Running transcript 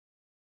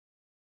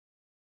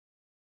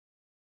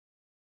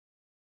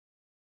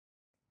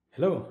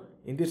Hello,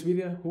 in this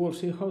video we will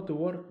see how to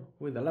work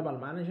with the level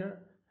manager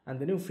and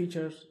the new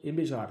features in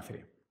VisualARQ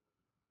 3.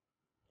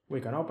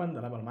 We can open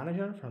the level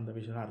manager from the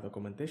VisualARQ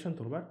documentation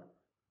toolbar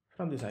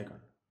from this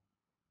icon.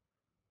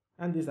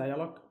 And this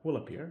dialog will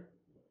appear.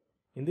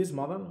 In this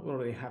model we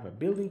already have a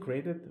building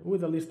created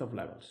with a list of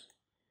levels.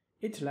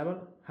 Each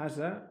level has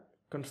a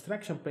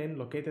construction plane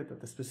located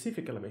at a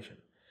specific elevation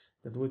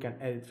that we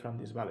can edit from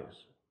these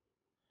values.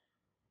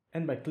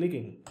 And by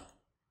clicking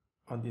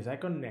on this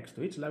icon next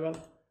to each level,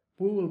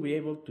 we will be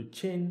able to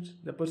change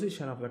the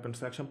position of the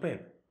construction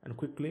plane and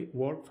quickly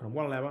work from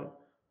one level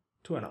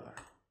to another.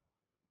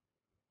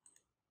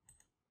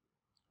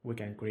 We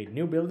can create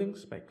new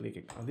buildings by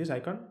clicking on this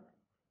icon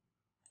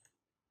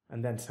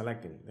and then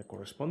selecting the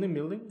corresponding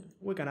building.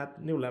 We can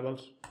add new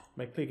levels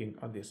by clicking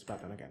on this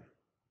button again.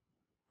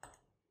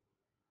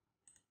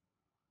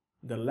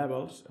 The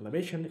level's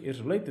elevation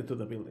is related to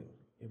the building.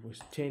 If we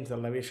change the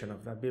elevation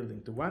of that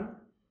building to 1,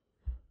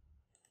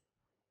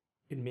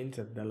 it means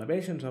that the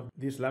elevations of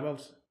these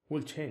levels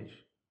will change.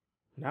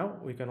 Now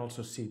we can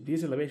also see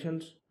these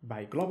elevations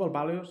by global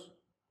values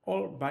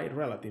or by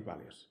relative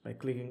values by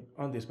clicking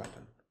on this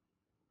button.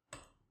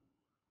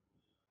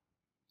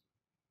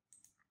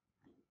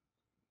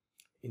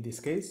 In this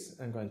case,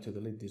 I'm going to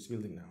delete this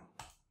building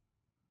now.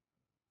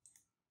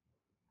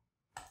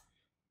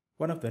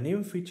 One of the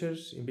new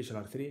features in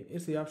VisualARQ 3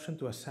 is the option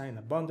to assign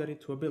a boundary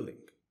to a building,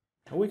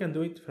 and we can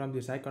do it from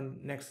this icon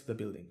next to the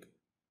building.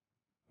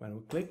 When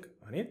we click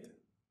on it,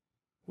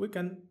 we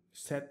can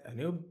set a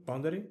new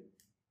boundary,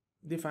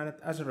 define it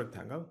as a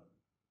rectangle.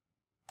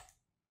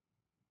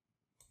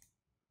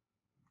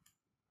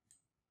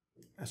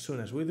 As soon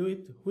as we do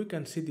it, we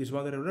can see this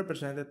boundary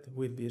represented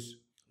with this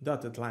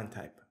dotted line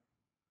type.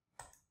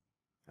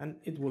 And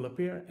it will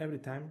appear every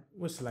time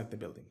we select the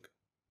building.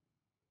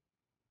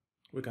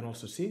 We can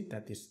also see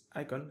that this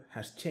icon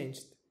has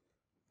changed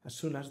as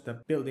soon as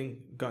the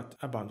building got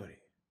a boundary.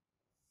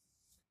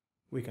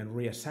 We can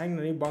reassign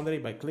a new boundary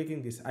by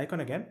clicking this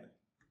icon again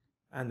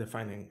and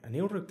defining a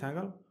new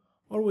rectangle,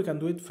 or we can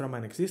do it from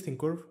an existing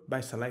curve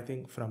by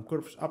selecting from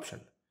Curves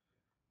option.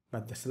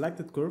 But the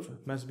selected curve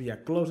must be a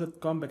closed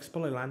convex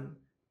polyline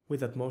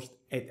with at most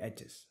 8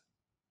 edges.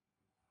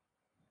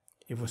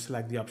 If we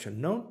select the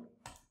option None,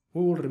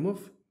 we will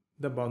remove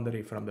the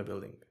boundary from the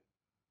building.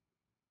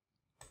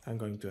 I'm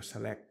going to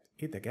select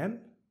it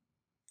again.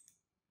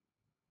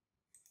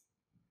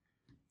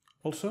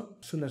 Also,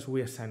 as soon as we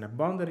assign a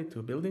boundary to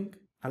a building,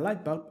 a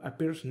light bulb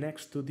appears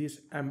next to this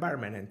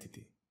environment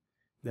entity.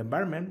 The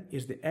environment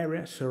is the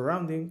area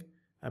surrounding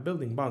a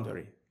building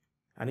boundary,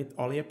 and it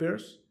only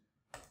appears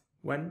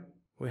when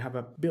we have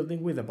a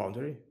building with a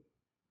boundary.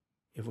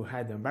 If we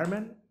hide the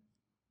environment,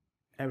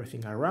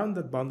 everything around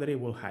that boundary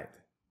will hide.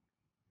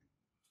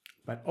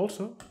 But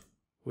also,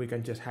 we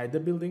can just hide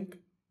the building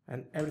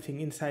and everything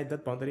inside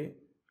that boundary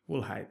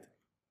will hide.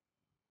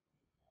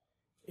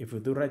 If we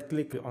do right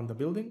click on the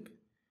building,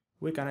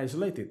 we can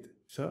isolate it,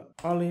 so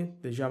only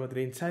the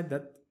geometry inside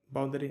that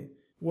boundary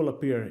will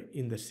appear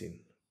in the scene.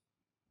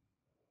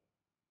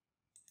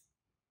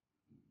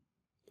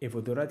 If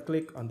we do right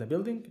click on the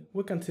building,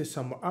 we can see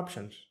some more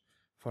options.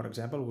 For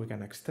example, we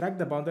can extract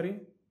the boundary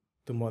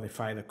to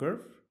modify the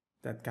curve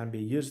that can be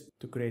used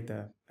to create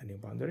a new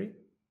boundary.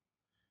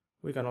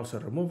 We can also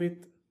remove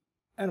it,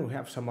 and we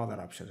have some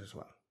other options as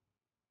well.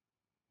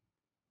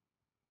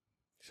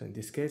 So in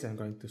this case, I'm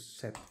going to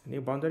set a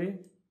new boundary,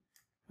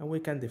 and we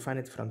can define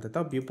it from the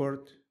top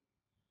viewport,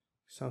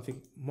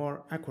 something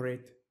more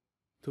accurate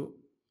to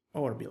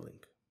our building.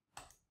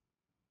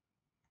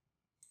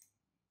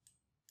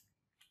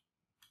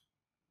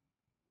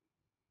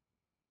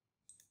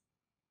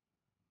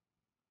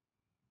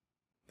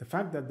 The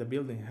fact that the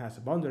building has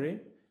a boundary,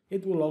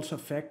 it will also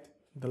affect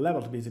the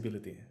level's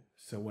visibility.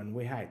 So when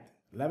we hide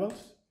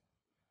levels,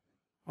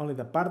 only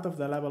the part of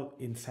the level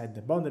inside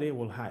the boundary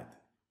will hide.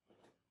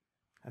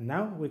 And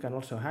now we can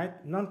also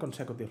hide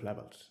non-consecutive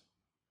levels.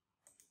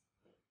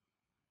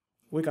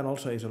 We can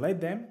also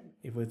isolate them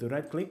if we do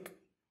right click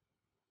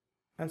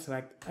and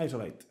select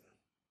Isolate.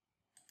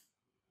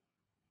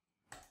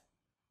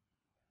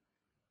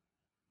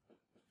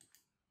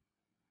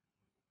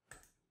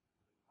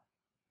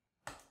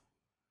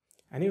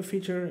 A new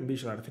feature in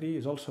VisualARQ 3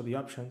 is also the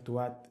option to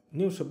add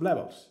new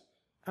sublevels,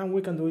 and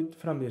we can do it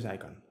from this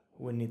icon.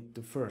 We need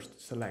to first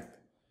select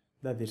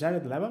the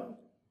desired level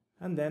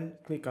and then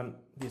click on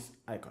this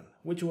icon,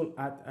 which will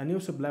add a new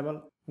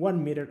sublevel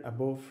 1 meter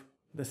above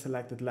the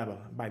selected level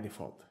by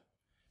default.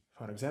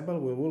 For example,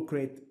 we will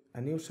create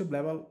a new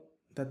sublevel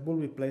that will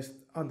be placed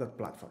on that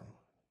platform.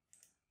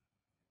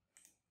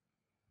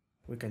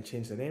 We can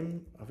change the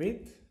name of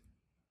it.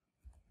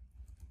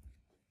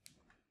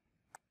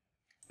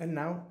 And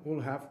now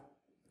we'll have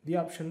the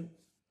option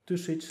to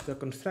switch the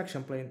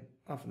construction plane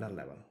of that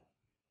level.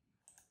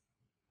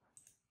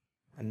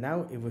 And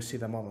now if we see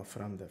the model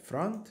from the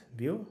front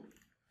view,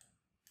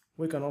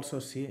 we can also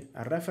see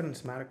a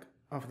reference mark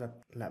of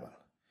that level.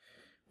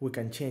 We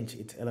can change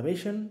its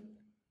elevation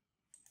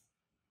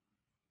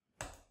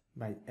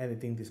by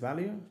editing this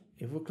value.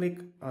 If we click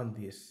on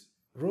this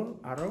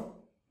rule arrow,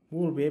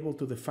 we will be able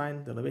to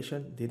define the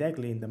elevation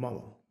directly in the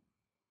model.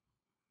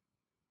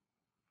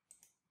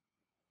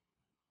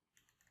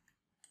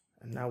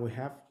 And now we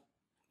have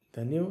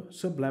the new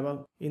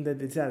sublevel in the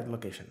desired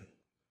location.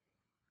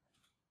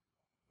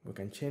 We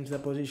can change the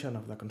position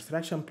of the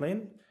construction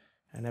plane,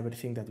 and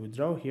everything that we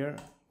draw here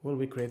will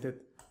be created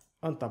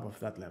on top of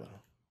that level.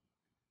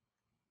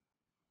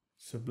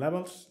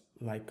 Sublevels,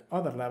 like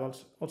other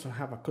levels, also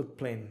have a cut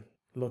plane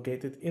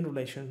located in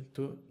relation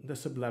to the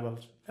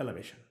sublevel's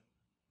elevation.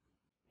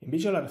 In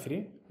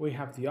VisualARQ, we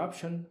have the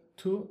option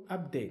to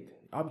update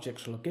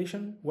object's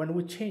location when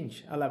we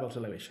change a level's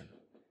elevation.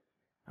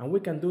 And we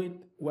can do it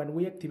when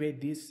we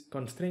activate this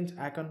constraints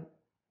icon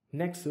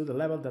next to the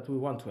level that we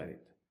want to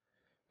edit.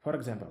 For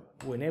example,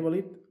 we enable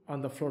it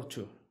on the floor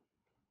 2.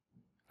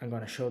 I'm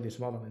going to show this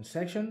model in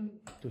section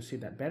to see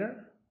that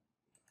better.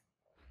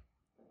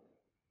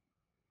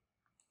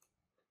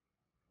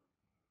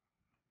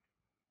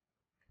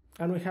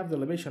 And we have the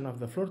elevation of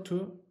the floor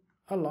 2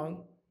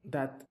 along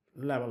that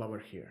level over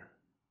here.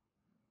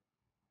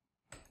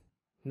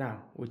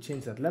 Now we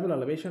change that level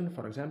elevation,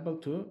 for example,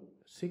 to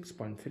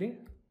 6.3.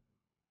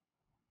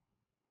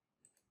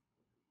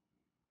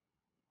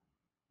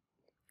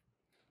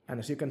 And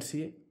as you can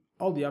see,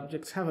 all the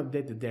objects have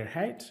updated their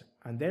heights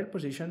and their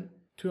position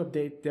to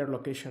update their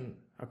location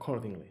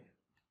accordingly.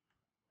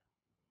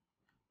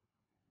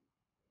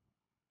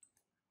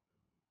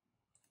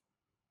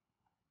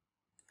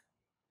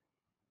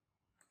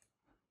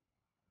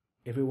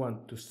 If we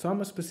want to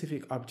some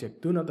specific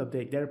object do not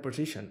update their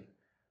position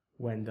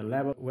when the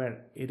level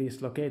where it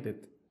is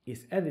located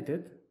is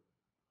edited,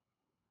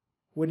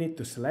 we need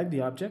to select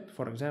the object.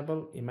 For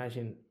example,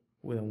 imagine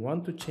we don't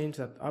want to change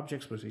that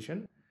object's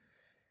position,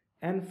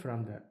 and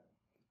from the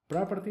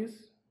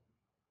properties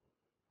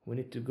we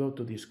need to go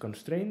to this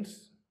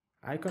constraints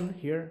icon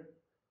here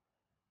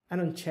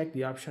and uncheck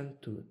the option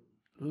to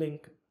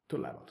link to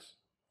levels.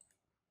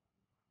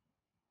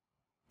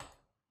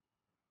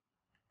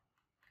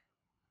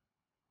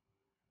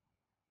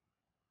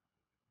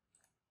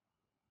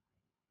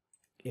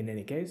 In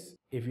any case,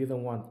 if you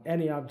don't want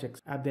any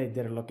objects update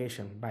their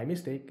location by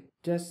mistake,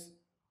 just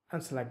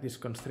unselect this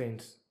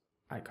constraints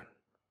icon.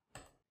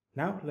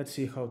 Now let's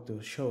see how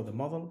to show the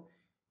model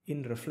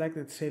in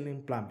reflected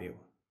ceiling plan view.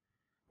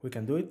 We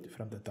can do it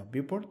from the top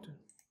viewport.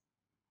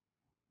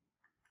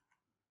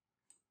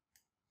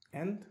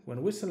 And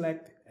when we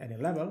select any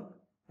level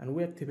and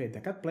we activate the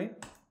cut plane,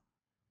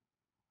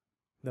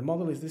 the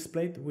model is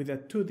displayed with a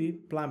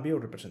 2D plan view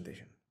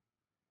representation.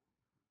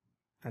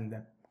 And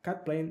the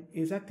cut plane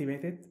is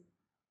activated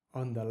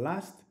on the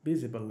last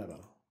visible level.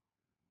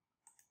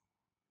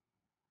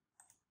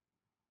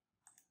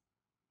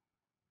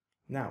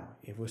 Now,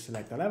 if we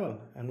select a level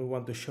and we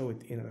want to show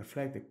it in a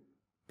reflected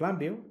plan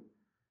view,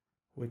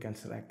 we can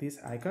select this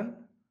icon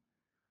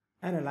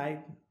and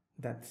align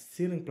that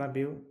ceiling plan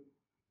view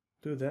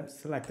to the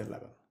selected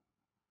level.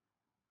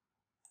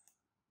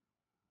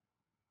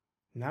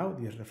 Now,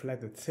 this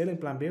reflected ceiling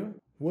plan view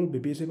will be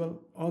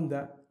visible on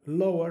the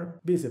lower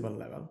visible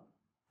level.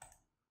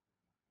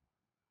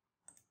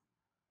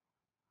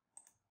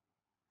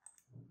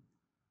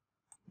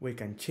 We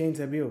can change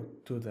the view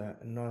to the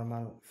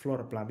normal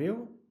floor plan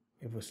view.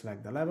 If we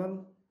select the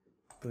level,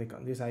 click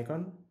on this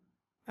icon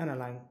and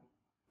align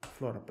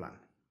floor plan.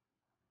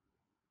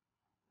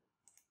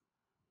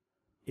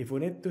 If we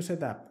need to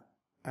set up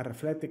a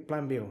reflected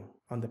plan view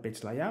on the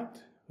page layout,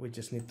 we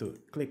just need to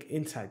click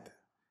inside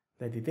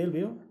the detail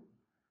view,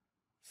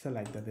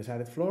 select the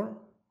desired floor,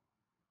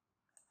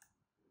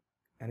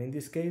 and in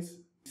this case,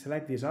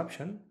 select this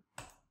option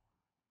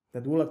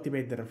that will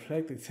activate the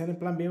reflected ceiling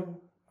plan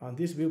view on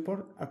this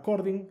viewport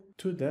according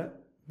to the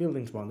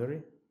building's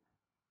boundary.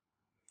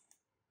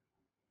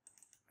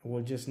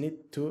 We'll just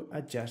need to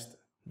adjust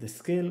the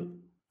scale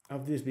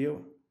of this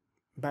view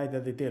by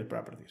the detail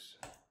properties.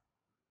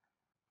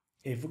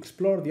 If we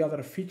explore the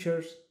other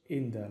features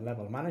in the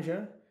level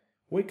manager,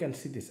 we can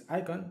see this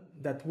icon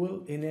that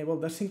will enable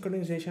the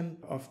synchronization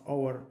of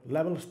our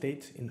level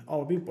states in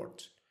all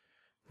viewports.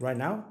 Right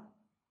now,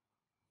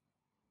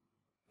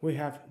 we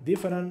have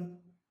different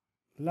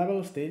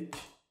level states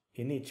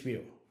in each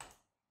view.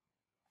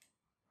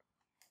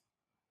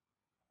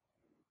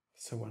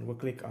 So when we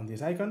click on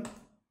this icon,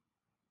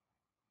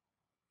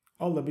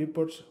 all the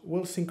viewports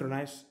will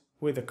synchronize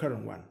with the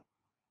current one.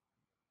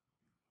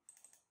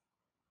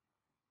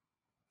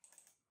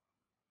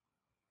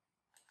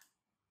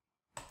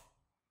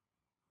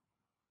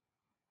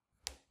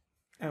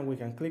 And we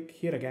can click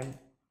here again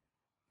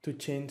to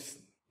change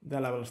the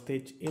level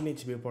stage in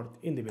each viewport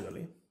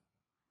individually.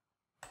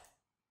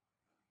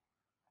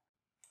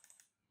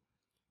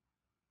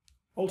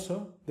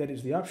 Also, there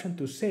is the option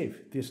to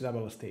save these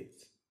level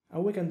states,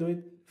 and we can do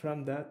it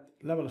from the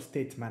level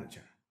states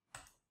manager.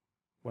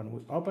 When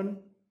we open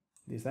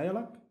this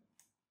dialog,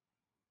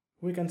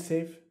 we can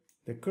save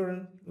the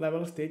current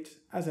level state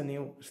as a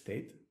new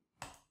state.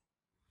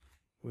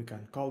 We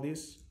can call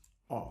this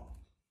all.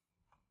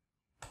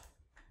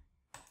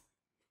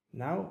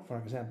 Now, for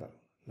example,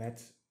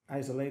 let's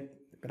isolate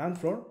the ground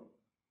floor.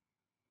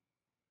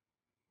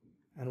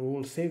 and we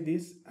will save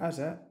this as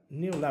a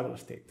new level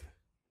state.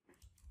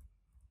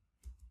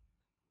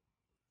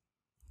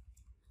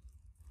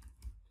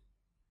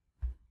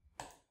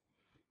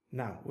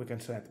 Now we can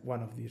select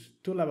one of these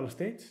two level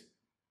states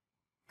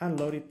and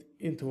load it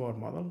into our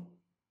model.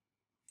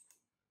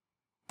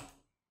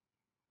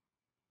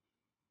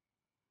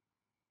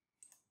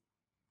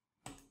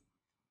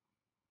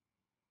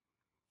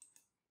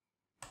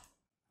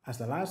 As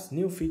the last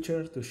new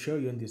feature to show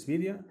you in this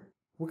video,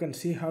 we can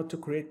see how to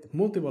create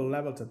multiple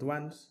levels at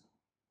once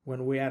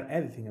when we are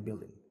editing a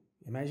building.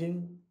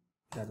 Imagine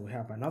that we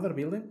have another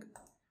building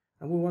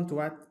and we want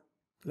to add,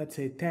 let's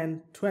say,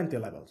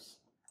 10-20 levels.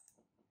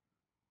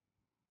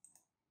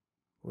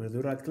 We'll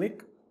do right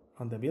click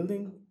on the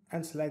building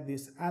and select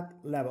this Add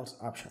Levels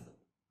option.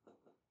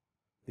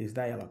 This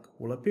dialog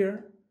will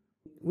appear.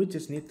 We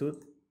just need to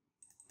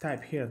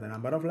type here the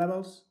number of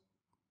levels,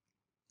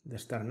 the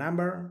start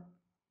number,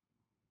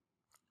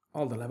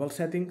 all the level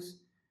settings,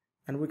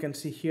 and we can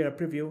see here a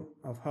preview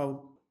of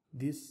how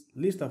this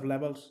list of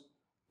levels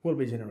will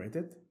be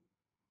generated.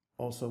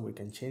 Also, we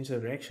can change the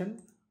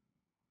direction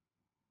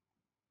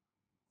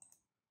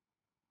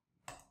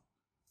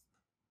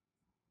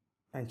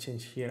and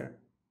change here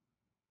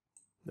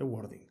the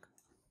wording.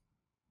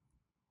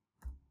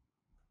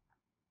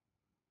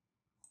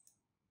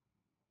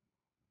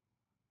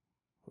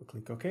 We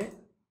click OK,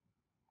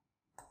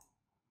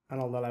 and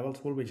all the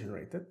levels will be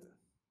generated.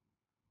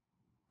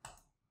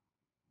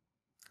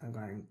 I'm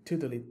going to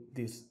delete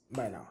this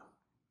by now.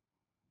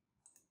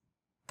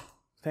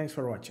 Thanks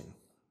for watching.